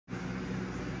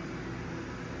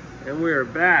And we are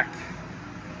back.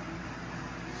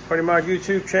 PuddyMod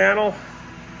YouTube channel.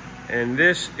 And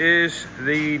this is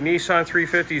the Nissan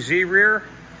 350Z rear.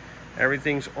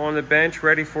 Everything's on the bench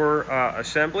ready for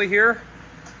assembly here.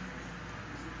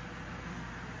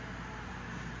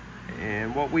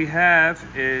 And what we have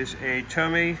is a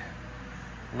Tommy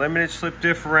limited slip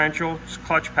differential. It's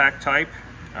clutch pack type.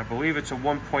 I believe it's a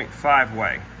 1.5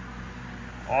 way.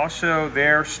 Also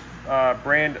their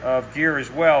brand of gear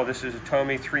as well. This is a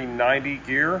Tommy 390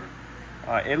 gear.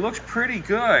 It looks pretty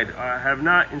good. I have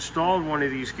not installed one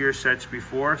of these gear sets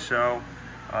before, so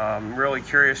I'm really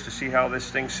curious to see how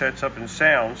this thing sets up and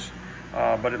sounds.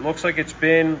 But it looks like it's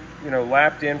been,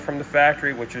 lapped in from the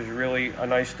factory, which is really a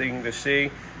nice thing to see.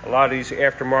 A lot of these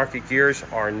aftermarket gears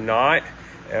are not.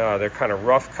 They're kind of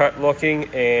rough cut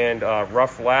looking and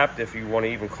rough lapped, if you want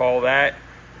to even call that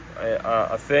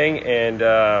a thing.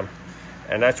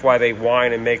 And that's why they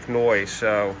whine and make noise.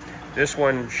 So this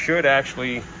one should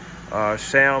actually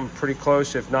sound pretty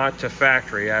close, if not to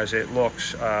factory, as it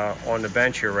looks on the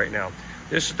bench here right now.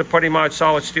 This is the PuddyMod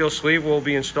solid steel sleeve we'll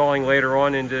be installing later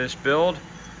on into this build,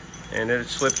 and it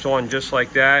slips on just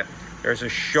like that. There's a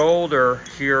shoulder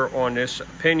here on this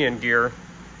pinion gear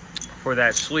for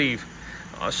that sleeve.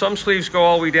 Some sleeves go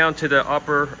all the way down to the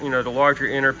upper, the larger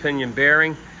inner pinion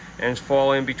bearing, and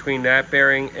fall in between that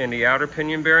bearing and the outer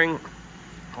pinion bearing.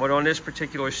 But on this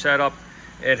particular setup,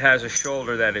 it has a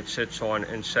shoulder that it sits on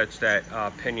and sets that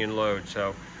pinion load.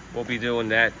 So we'll be doing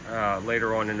that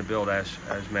later on in the build, as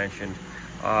mentioned.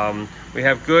 We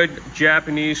have good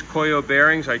Japanese Coil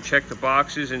bearings. I checked the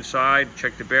boxes inside,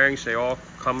 checked the bearings. They all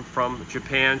come from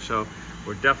Japan, so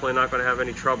we're definitely not going to have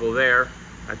any trouble there.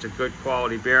 That's a good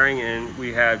quality bearing, and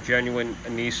we have genuine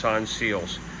Nissan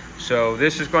seals. So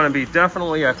this is going to be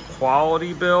definitely a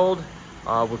quality build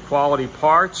with quality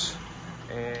parts.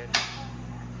 And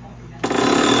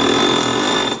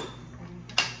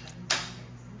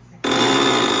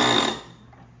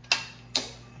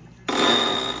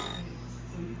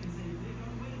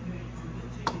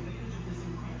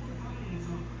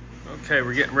okay,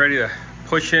 we're getting ready to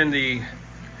push in the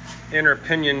inner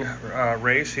pinion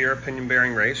race here, pinion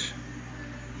bearing race.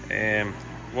 And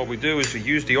what we do is we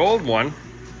use the old one,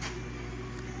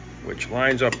 which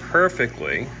lines up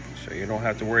perfectly, so you don't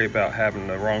have to worry about having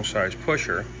the wrong size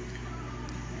pusher.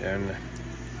 And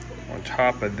on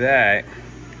top of that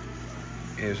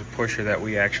is a pusher that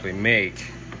we actually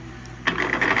make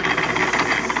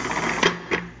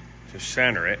to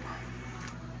center it.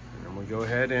 And then we go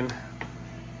ahead and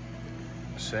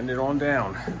send it on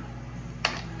down.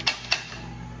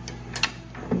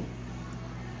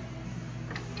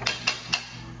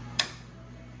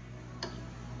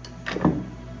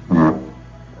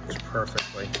 Works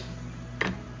perfectly.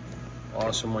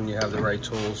 Awesome when you have the right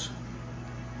tools.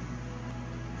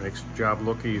 Makes the job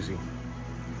look easy.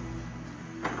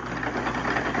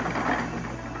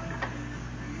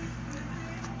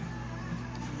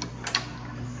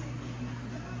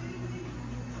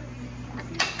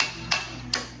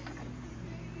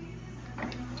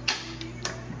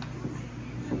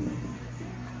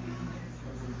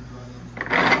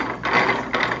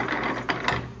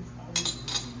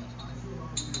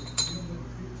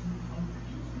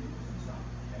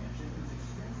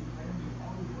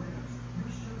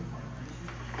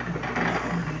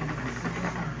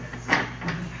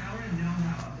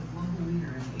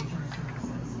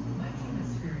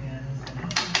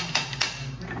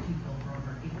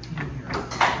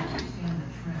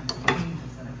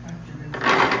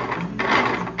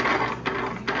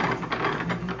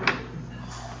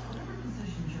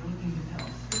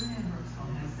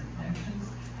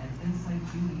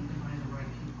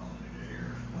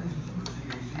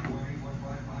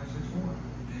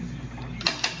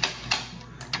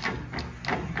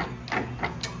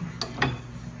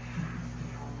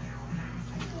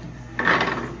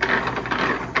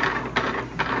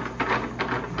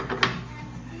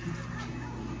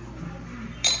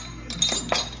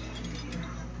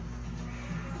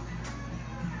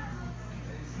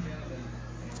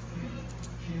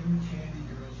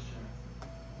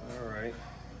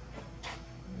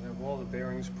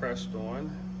 Bearings pressed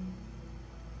on.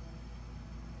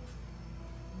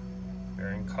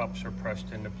 Bearing cups are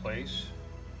pressed into place.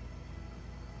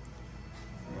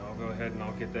 And I'll go ahead and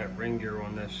I'll get that ring gear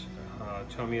on this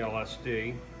Tommy LSD,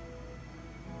 and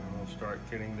we'll start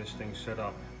getting this thing set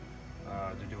up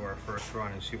to do our first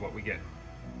run and see what we get.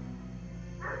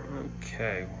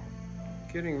 Okay,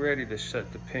 getting ready to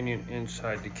set the pinion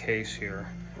inside the case here.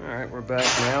 All right, we're back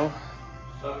now.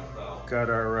 Got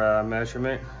our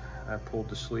measurement. I pulled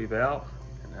the sleeve out,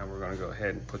 and now we're going to go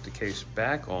ahead and put the case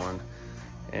back on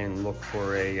and look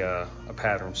for a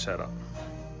pattern setup.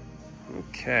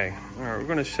 Okay, all right, we're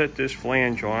going to set this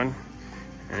flange on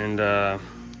and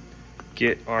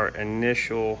get our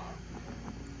initial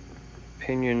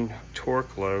pinion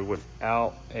torque load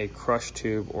without a crush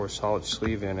tube or solid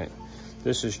sleeve in it.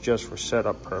 This is just for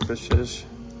setup purposes,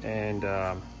 and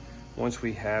once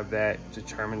we have that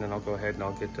determined, then I'll go ahead and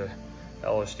I'll get the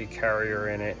LSD carrier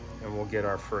in it and we'll get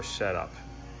our first setup.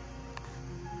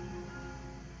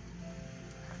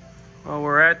 Well,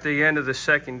 we're at the end of the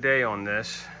second day on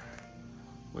this.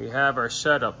 We have our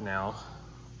setup now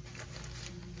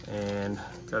and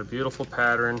got a beautiful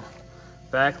pattern.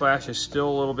 Backlash is still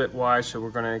a little bit wide, so we're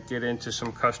going to get into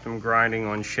some custom grinding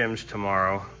on shims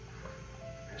tomorrow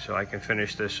so I can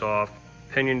finish this off.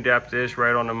 Pinion depth is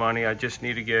right on the money. I just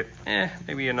need to get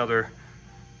maybe another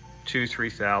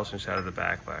 2-3 thousandths out of the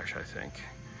backlash, I think.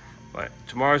 But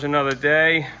tomorrow's another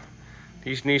day.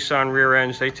 These Nissan rear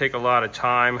ends, they take a lot of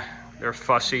time. They're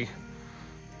fussy,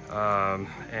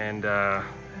 and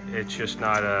it's just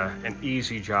not an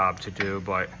easy job to do,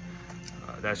 but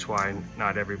that's why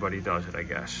not everybody does it, I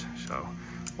guess. So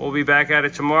we'll be back at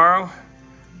it tomorrow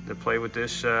to play with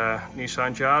this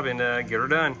Nissan job and get her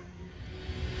done.